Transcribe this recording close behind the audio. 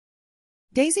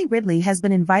Daisy Ridley has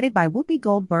been invited by Whoopi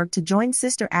Goldberg to join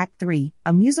Sister Act 3,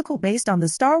 a musical based on the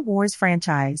Star Wars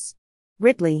franchise.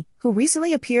 Ridley, who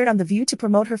recently appeared on The View to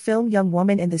promote her film Young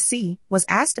Woman in the Sea, was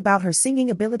asked about her singing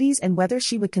abilities and whether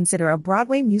she would consider a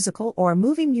Broadway musical or a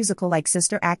movie musical like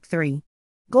Sister Act 3.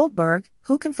 Goldberg,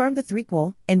 who confirmed the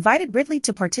threequel, invited Ridley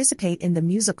to participate in the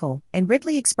musical, and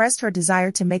Ridley expressed her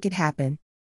desire to make it happen.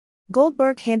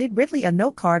 Goldberg handed Ridley a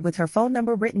note card with her phone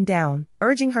number written down,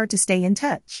 urging her to stay in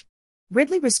touch.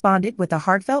 Ridley responded with a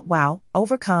heartfelt wow,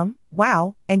 overcome,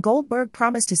 wow, and Goldberg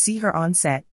promised to see her on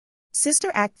set. Sister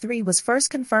Act 3 was first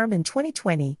confirmed in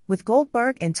 2020, with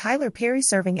Goldberg and Tyler Perry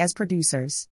serving as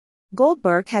producers.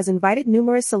 Goldberg has invited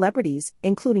numerous celebrities,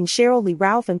 including Sheryl Lee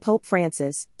Ralph and Pope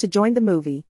Francis, to join the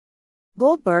movie.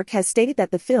 Goldberg has stated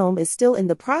that the film is still in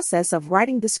the process of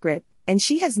writing the script, and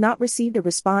she has not received a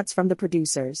response from the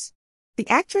producers. The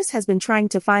actress has been trying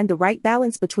to find the right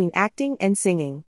balance between acting and singing.